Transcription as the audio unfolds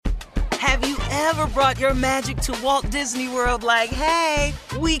Have you ever brought your magic to Walt Disney World like, hey,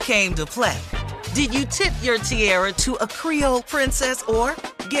 we came to play? Did you tip your tiara to a Creole princess or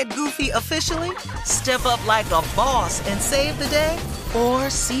get goofy officially? Step up like a boss and save the day? Or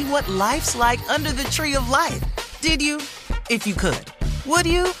see what life's like under the tree of life? Did you? If you could. Would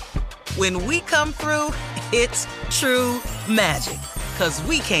you? When we come through, it's true magic. 'Cause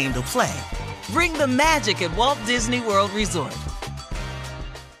we came to play. Bring the magic at Walt Disney World Resort.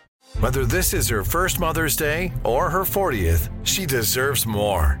 Whether this is her first Mother's Day or her 40th, she deserves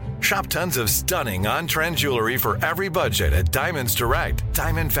more. Shop tons of stunning on-trend jewelry for every budget at Diamonds Direct.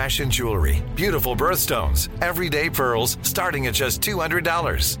 Diamond fashion jewelry, beautiful birthstones, everyday pearls starting at just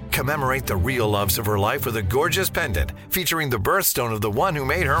 $200. Commemorate the real loves of her life with a gorgeous pendant featuring the birthstone of the one who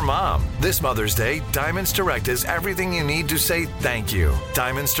made her mom. This Mother's Day, Diamonds Direct is everything you need to say thank you.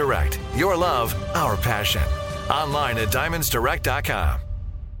 Diamonds Direct, your love, our passion. Online at diamondsdirect.com.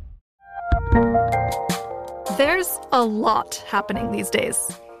 There's a lot happening these days,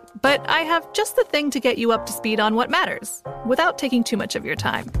 but I have just the thing to get you up to speed on what matters without taking too much of your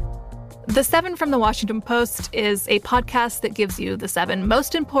time. The 7 from the Washington Post is a podcast that gives you the 7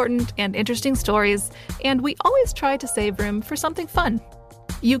 most important and interesting stories, and we always try to save room for something fun.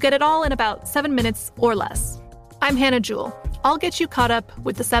 You get it all in about 7 minutes or less. I'm Hannah Jewell. I'll get you caught up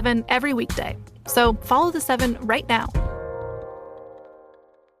with the 7 every weekday. So follow the 7 right now.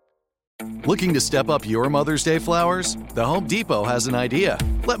 Looking to step up your Mother's Day flowers? The Home Depot has an idea.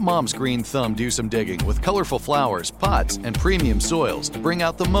 Let Mom's green thumb do some digging with colorful flowers, pots, and premium soils to bring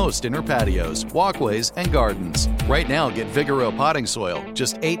out the most in her patios, walkways, and gardens. Right now, get Vigoro potting soil,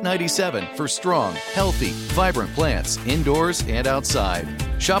 just $8.97 for strong, healthy, vibrant plants indoors and outside.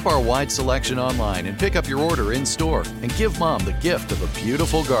 Shop our wide selection online and pick up your order in-store and give Mom the gift of a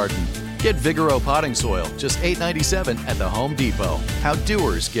beautiful garden. Get Vigoro potting soil, just $8.97 at the Home Depot. How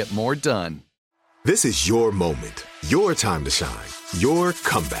doers get more done. This is your moment, your time to shine, your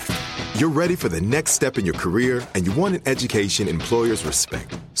comeback. You're ready for the next step in your career, and you want an education employers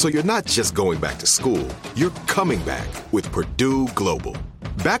respect. So you're not just going back to school, you're coming back with Purdue Global.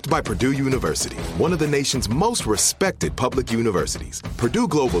 Backed by Purdue University, one of the nation's most respected public universities, Purdue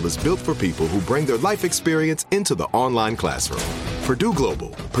Global is built for people who bring their life experience into the online classroom. Purdue Global,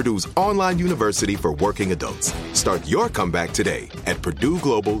 Purdue's online university for working adults. Start your comeback today at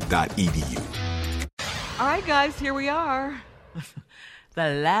purdueglobal.edu. All right, guys, here we are.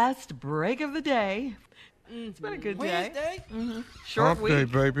 The last break of the day. It's been a good day. Wednesday? Mm-hmm. Short Hump week. day,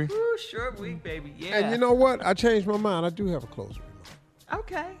 baby. Ooh, short week, baby. Yeah. And you know what? I changed my mind. I do have a closing remark.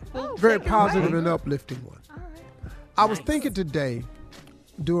 Okay. Well, Very take it positive away. and uplifting one. All right. I was thinking today,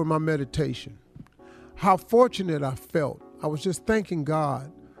 during my meditation, how fortunate I felt. I was just thanking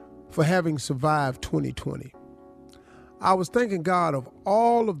God for having survived 2020. I was thanking God of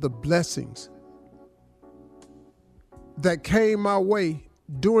all of the blessings that came my way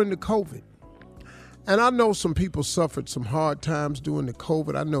during the COVID. And I know some people suffered some hard times during the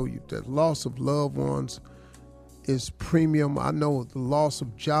COVID. I know the loss of loved ones is premium. I know the loss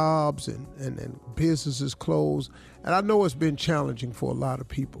of jobs and businesses closed. And I know it's been challenging for a lot of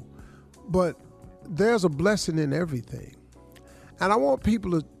people. But there's a blessing in everything. And I want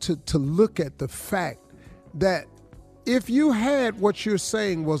people to look at the fact that if you had what you're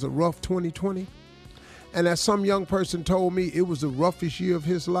saying was a rough 2020, and as some young person told me, it was the roughest year of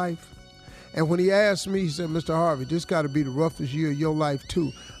his life. And when he asked me, he said, Mr. Harvey, this got to be the roughest year of your life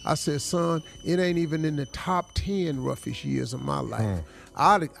too. I said, son, it ain't even in the top 10 roughest years of my life.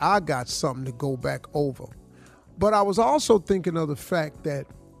 I got something to go back over. But I was also thinking of the fact that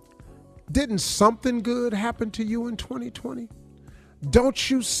didn't something good happen to you in 2020? Don't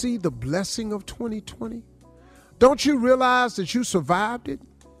you see the blessing of 2020? Don't you realize that you survived it?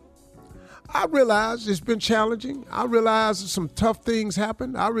 I realize it's been challenging. I realize that some tough things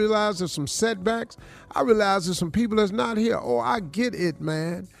happened. I realize there's some setbacks. I realize there's some people that's not here. Oh, I get it,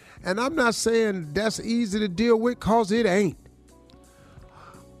 man. And I'm not saying that's easy to deal with, because it ain't.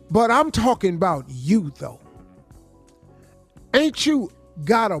 But I'm talking about you, though. Ain't you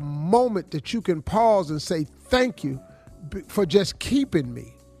got a moment that you can pause and say thank you for just keeping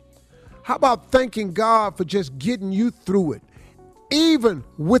me? How about thanking God for just getting you through it? Even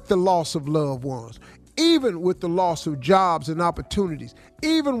with the loss of loved ones, even with the loss of jobs and opportunities,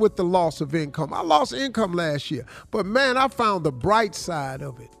 even with the loss of income. I lost income last year, but man, I found the bright side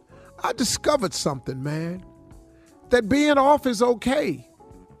of it. I discovered something, man, that being off is okay.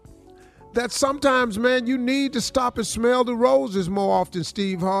 That sometimes, man, you need to stop and smell the roses more often,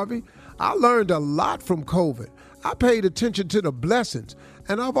 Steve Harvey. I learned a lot from COVID. I paid attention to the blessings.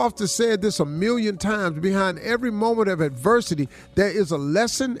 And I've often said this a million times, behind every moment of adversity, there is a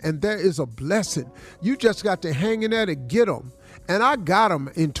lesson and there is a blessing. You just got to hang in there to get them. And I got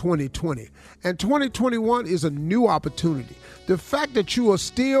them in 2020. And 2021 is a new opportunity. The fact that you are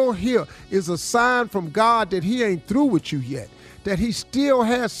still here is a sign from God that he ain't through with you yet, that he still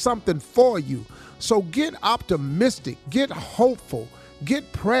has something for you. So get optimistic, get hopeful,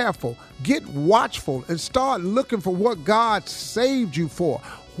 get prayerful, get watchful, and start looking for what God saved you for.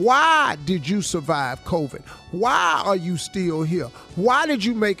 Why did you survive COVID? Why are you still here? Why did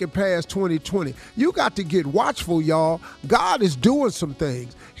you make it past 2020? You got to get watchful, y'all. God is doing some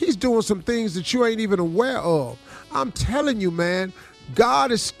things. He's doing some things that you ain't even aware of. I'm telling you, man,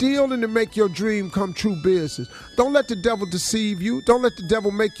 God is still in the make your dream come true business. Don't let the devil deceive you. Don't let the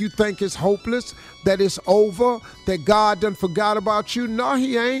devil make you think it's hopeless, that it's over, that God done forgot about you. No,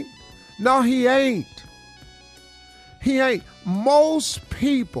 he ain't. No, he ain't. He ain't. Most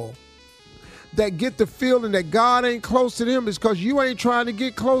people that get the feeling that God ain't close to them is because you ain't trying to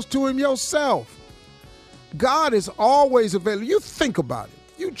get close to him yourself. God is always available. You think about it.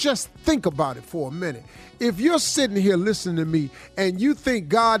 You just think about it for a minute. If you're sitting here listening to me and you think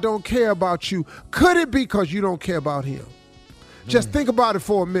God don't care about you, could it be because you don't care about him? Just think about it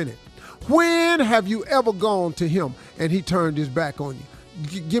for a minute. When have you ever gone to him and he turned his back on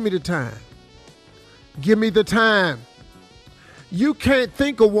you? Give me the time. Give me the time. You can't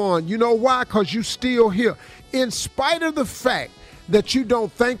think of one. You know why? Because you still here. In spite of the fact that you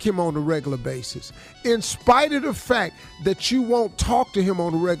don't thank him on a regular basis, in spite of the fact that you won't talk to him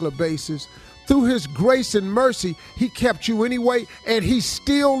on a regular basis, through his grace and mercy, he kept you anyway, and he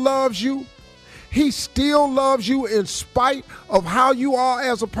still loves you. He still loves you in spite of how you are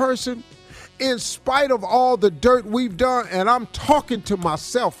as a person, in spite of all the dirt we've done, and I'm talking to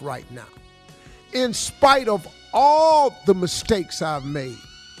myself right now, in spite of all the mistakes I've made.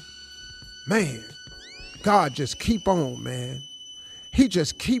 Man, God just keep on, man. He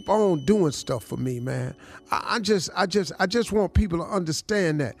just keep on doing stuff for me, man. I just want people to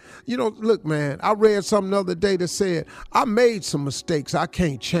understand that. You know, look, man, I read something the other day that said, I made some mistakes I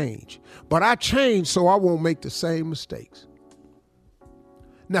can't change, but I changed so I won't make the same mistakes.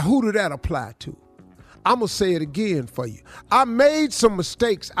 Now, who did that apply to? I'm going to say it again for you. I made some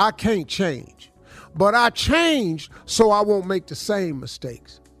mistakes I can't change, but I changed so I won't make the same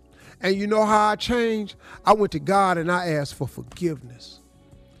mistakes. And you know how I changed? I went to God and I asked for forgiveness.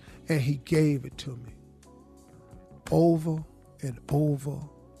 And he gave it to me. Over and over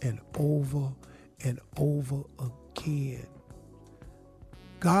and over and over again.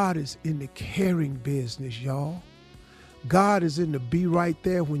 God is in the caring business, y'all. God is in the be right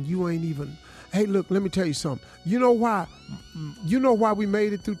there when you ain't even. Hey, look, let me tell you something. You know why? You know why we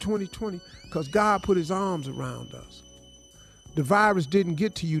made it through 2020? Because God put his arms around us. The virus didn't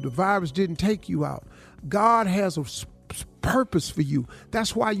get to you. The virus didn't take you out. God has a purpose for you.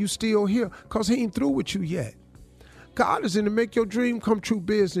 That's why you still here, because he ain't through with you yet. God is in the make your dream come true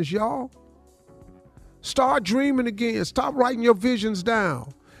business, y'all. Start dreaming again. Stop writing your visions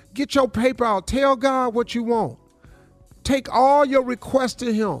down. Get your paper out. Tell God what you want. Take all your requests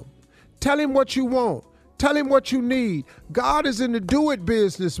to him. Tell him what you want. Tell him what you need. God is in the do it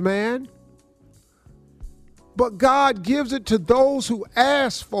business, man. But God gives it to those who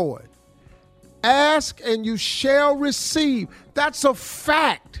ask for it. Ask and you shall receive. That's a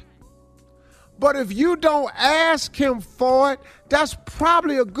fact. But if you don't ask him for it, that's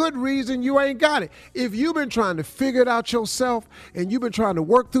probably a good reason you ain't got it. If you've been trying to figure it out yourself and you've been trying to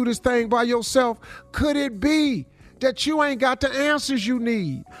work through this thing by yourself, could it be that you ain't got the answers you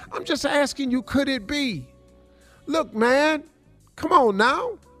need? I'm just asking you, could it be? Look, man, come on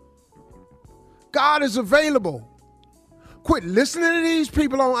now. God is available. Quit listening to these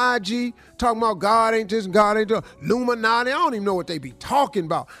people on IG talking about God ain't this and God ain't that. Illuminati, I don't even know what they be talking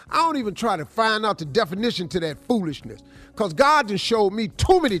about. I don't even try to find out the definition to that foolishness, because God just showed me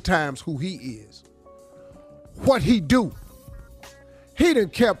too many times who he is, what he do. He done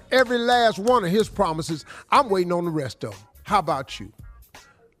kept every last one of his promises. I'm waiting on the rest of them. How about you?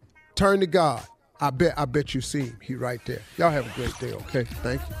 Turn to God. I bet you see him. He right there. Y'all have a great day, okay?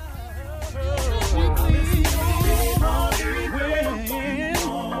 Thank you.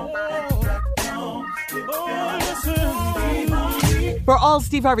 For all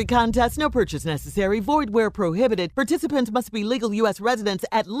Steve Harvey contests, no purchase necessary, void where prohibited. Participants must be legal U.S. residents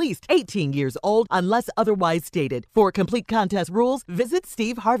at least 18 years old unless otherwise stated. For complete contest rules, visit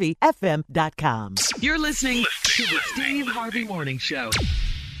SteveHarveyFM.com. You're listening to the Steve Harvey Morning Show.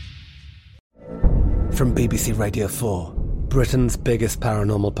 From BBC Radio 4, Britain's biggest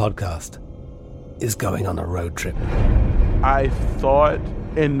paranormal podcast is going on a road trip. I thought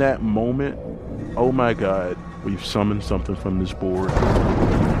In that moment, oh my God, we've summoned something from this board.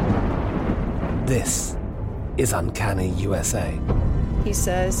 This is Uncanny USA. He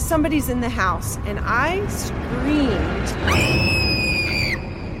says, somebody's in the house, and I screamed.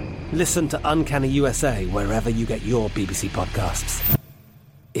 Listen to Uncanny USA wherever you get your BBC podcasts,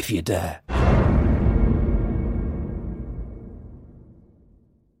 if you dare.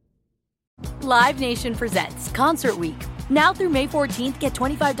 Live Nation presents Concert Week. Now through May 14th, get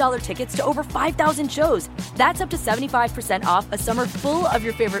 $25 tickets to over 5,000 shows. That's up to 75% off a summer full of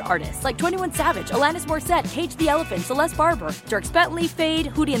your favorite artists like 21 Savage, Alanis Morissette, Cage the Elephant, Celeste Barber, Dierks Bentley, Fade,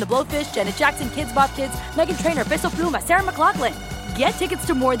 Hootie and the Blowfish, Janet Jackson, Kidz Bop Kids, Meghan Trainor, Peso Pluma, Sarah McLachlan. Get tickets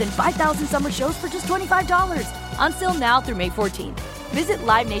to more than 5,000 summer shows for just $25. On sale now through May 14th. Visit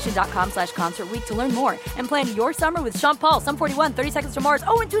LiveNation.com/Concert Week to learn more and plan your summer with Sean Paul, Sum 41, 30 Seconds to Mars,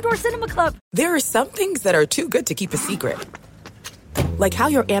 and Two Door Cinema Club. There are some things that are too good to keep a secret. Like how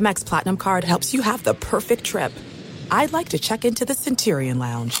your Amex Platinum card helps you have the perfect trip. I'd like to check into the Centurion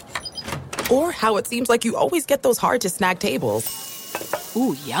Lounge. Or how it seems like you always get those hard-to-snag tables.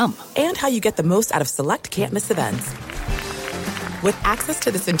 Ooh, yum. And how you get the most out of select can't-miss events. With access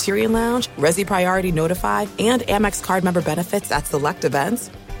to the Centurion Lounge, Resi Priority Notify, and Amex card member benefits at select events,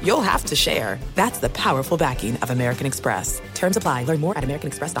 you'll have to share. That's the powerful backing of American Express. Terms apply. Learn more at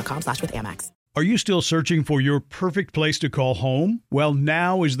americanexpress.com/withAmex. Are you still searching for your perfect place to call home? Well,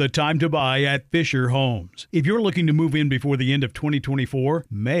 now is the time to buy at Fisher Homes. If you're looking to move in before the end of 2024,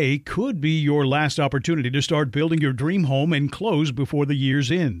 May could be your last opportunity to start building your dream home and close before the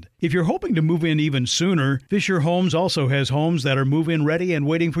year's end. If you're hoping to move in even sooner, Fisher Homes also has homes that are move-in ready and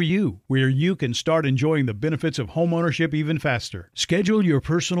waiting for you, where you can start enjoying the benefits of homeownership even faster. Schedule your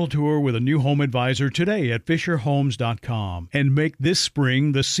personal tour with a new home advisor today at FisherHomes.com and make this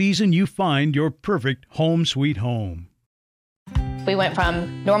spring the season you find your perfect home sweet home. We went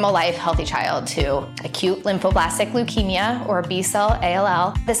from normal life, healthy child to acute lymphoblastic leukemia, or B-cell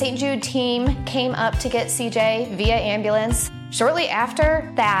ALL. The St. Jude team came up to get CJ via ambulance. Shortly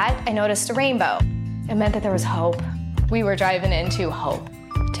after that, I noticed a rainbow. It meant that there was hope. We were driving into hope.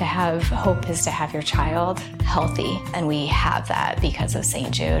 To have hope is to have your child healthy, and we have that because of St.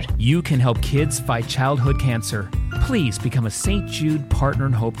 Jude. You can help kids fight childhood cancer. Please become a St. Jude Partner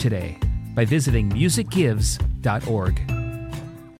in Hope today by visiting musicgives.org.